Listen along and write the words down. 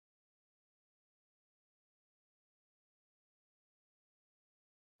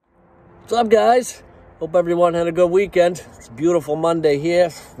What's up, guys? Hope everyone had a good weekend. It's a beautiful Monday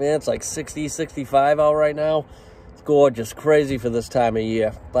here. Man, it's like 60, 65 out right now. It's gorgeous, crazy for this time of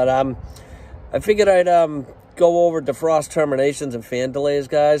year. But I figured I'd go over defrost terminations and fan delays,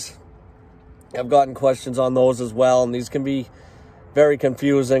 guys. I've gotten questions on those as well, and these can be very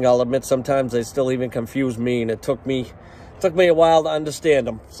confusing. I'll admit sometimes they still even confuse me, and it took me a while to understand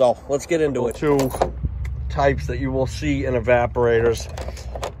them. So let's get into it. Two types that you will see in evaporators.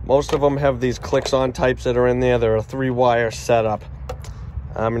 Most of them have these clicks-on types that are in there. They're a 3-wire setup.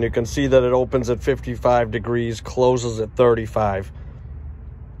 And you can see that it opens at 55 degrees, closes at 35.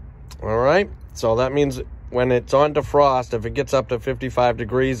 All right? So that means when it's on defrost, if it gets up to 55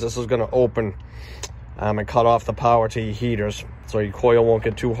 degrees, this is going to open and cut off the power to your heaters, so your coil won't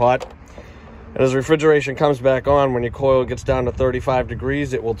get too hot. And as refrigeration comes back on, when your coil gets down to 35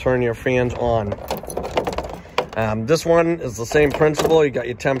 degrees, it will turn your fans on. This one is the same principle. You got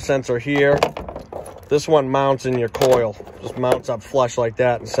your temp sensor here. This one mounts in your coil. Just mounts up flush like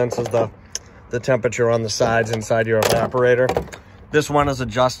that and senses the temperature on the sides inside your evaporator. This one is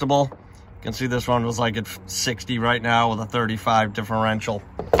adjustable. You can see this one was like at 60 right now with a 35 differential.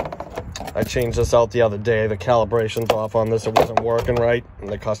 I changed this out the other day. The calibration's off on this. It wasn't working right, and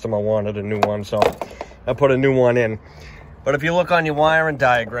the customer wanted a new one, so I put a new one in. But if you look on your wiring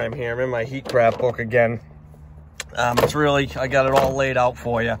diagram here, I'm in my heat craft book again. It's really, I got it all laid out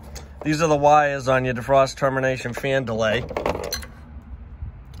for you. These are the wires on your defrost termination fan delay.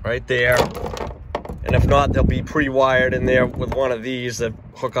 Right there. And if not, they'll be pre-wired in there with one of these that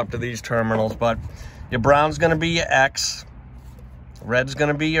hook up to these terminals. But your brown's going to be your X, red's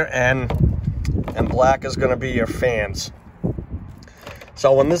going to be your N, and black is going to be your fans.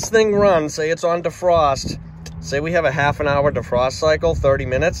 So when this thing runs, say it's on defrost, say we have a half an hour defrost cycle, 30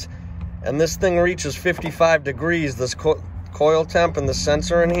 minutes, and this thing reaches 55 degrees, this coil temp and the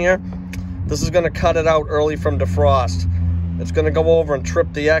sensor in here, this is going to cut it out early from defrost. It's going to go over and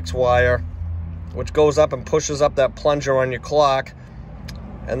trip the X wire, which goes up and pushes up that plunger on your clock,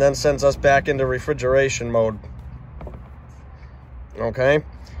 and then sends us back into refrigeration mode. Okay?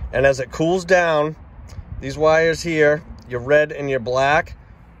 And as it cools down, these wires here, your red and your black,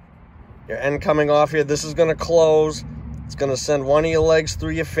 your end coming off here, this is going to close. It's going to send one of your legs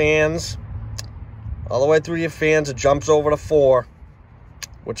through your fans, all the way through your fans. It jumps over to 4,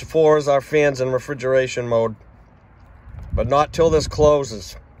 which 4 is our fans in refrigeration mode. But not till this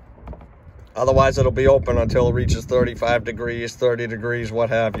closes. Otherwise, it'll be open until it reaches 35 degrees, 30 degrees, what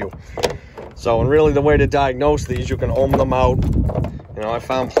have you. So, and really the way to diagnose these, you can ohm them out. You know, I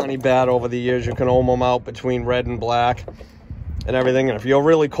found plenty bad over the years. You can ohm them out between red and black and everything. And if you're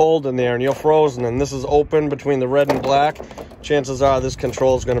really cold in there and you're frozen and this is open between the red and black, chances are this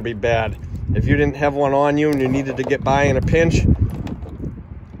control is going to be bad. If you didn't have one on you and you needed to get by in a pinch,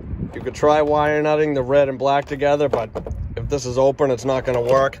 you could try wire nutting the red and black together, but if this is open, it's not going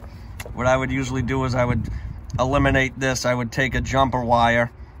to work. What I would usually do is I would eliminate this. I would take a jumper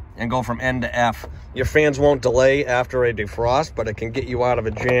wire and go from N to F. Your fans won't delay after a defrost, but it can get you out of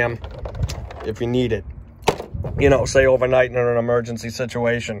a jam if you need it. You know, say overnight in an emergency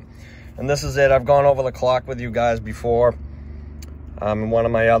situation. And this is it. I've gone over the clock with you guys before in one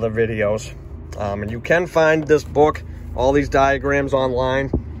of my other videos. And you can find this book, all these diagrams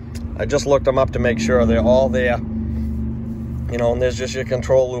online. I just looked them up to make sure they're all there. You know, and there's just your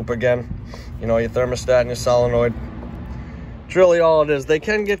control loop again. You know, your thermostat and your solenoid. It's really all it is. They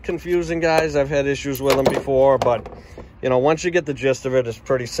can get confusing, guys. I've had issues with them before, but, you know, once you get the gist of it, it's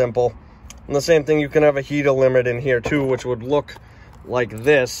pretty simple. And the same thing, you can have a heater limit in here too, which would look like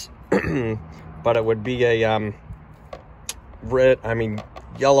this, but it would be a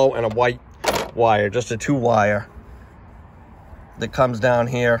yellow and a white wire, just a 2-wire that comes down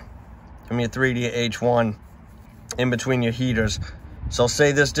here from your 3 to your H1 in between your heaters. So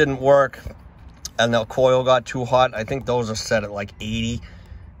say this didn't work and the coil got too hot. I think those are set at like 80,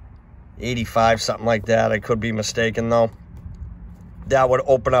 85, something like that. I could be mistaken though. That would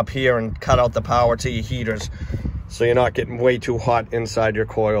open up here and cut out the power to your heaters, so you're not getting way too hot inside your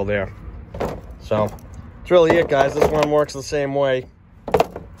coil there. So that's really it, guys. This one works the same way.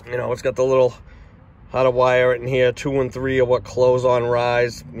 You know, it's got the little how to wire it in here. 2 and 3 are what close on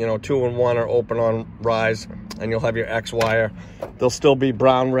rise. You know, 2 and 1 are open on rise, and you'll have your X wire. They'll still be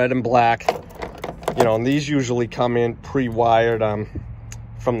brown, red, and black. You know, and these usually come in pre-wired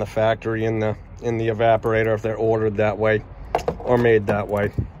from the factory in the evaporator if they're ordered that way or made that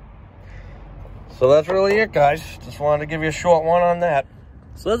way. So that's really it, guys. Just wanted to give you a short one on that.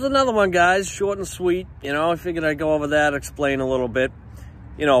 So there's another one, guys, short and sweet. You know, I figured I'd go over that, explain a little bit.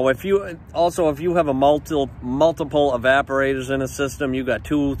 you know, if you have a multiple evaporators in a system, you got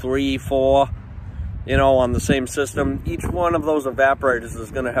 2, 3, 4, you know, on the same system, each one of those evaporators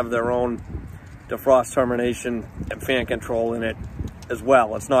is going to have their own defrost, termination, and fan control in it as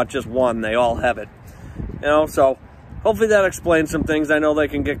well. It's not just one, they all have it. You know, so hopefully that explains some things. I know they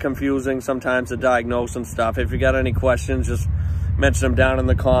can get confusing sometimes to diagnose and stuff. If you got any questions, just mention them down in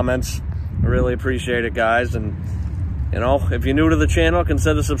the comments. I really appreciate it, guys. And, you know, if you're new to the channel,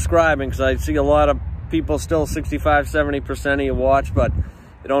 consider subscribing, because I see a lot of people still 65, 70% of you watch, but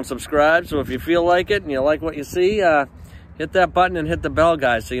you don't subscribe. So if you feel like it and you like what you see, hit that button and hit the bell,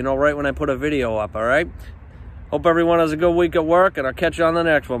 guys, so you know right when I put a video up, all right? Hope everyone has a good week at work, and I'll catch you on the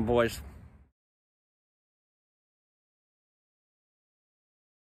next one, boys.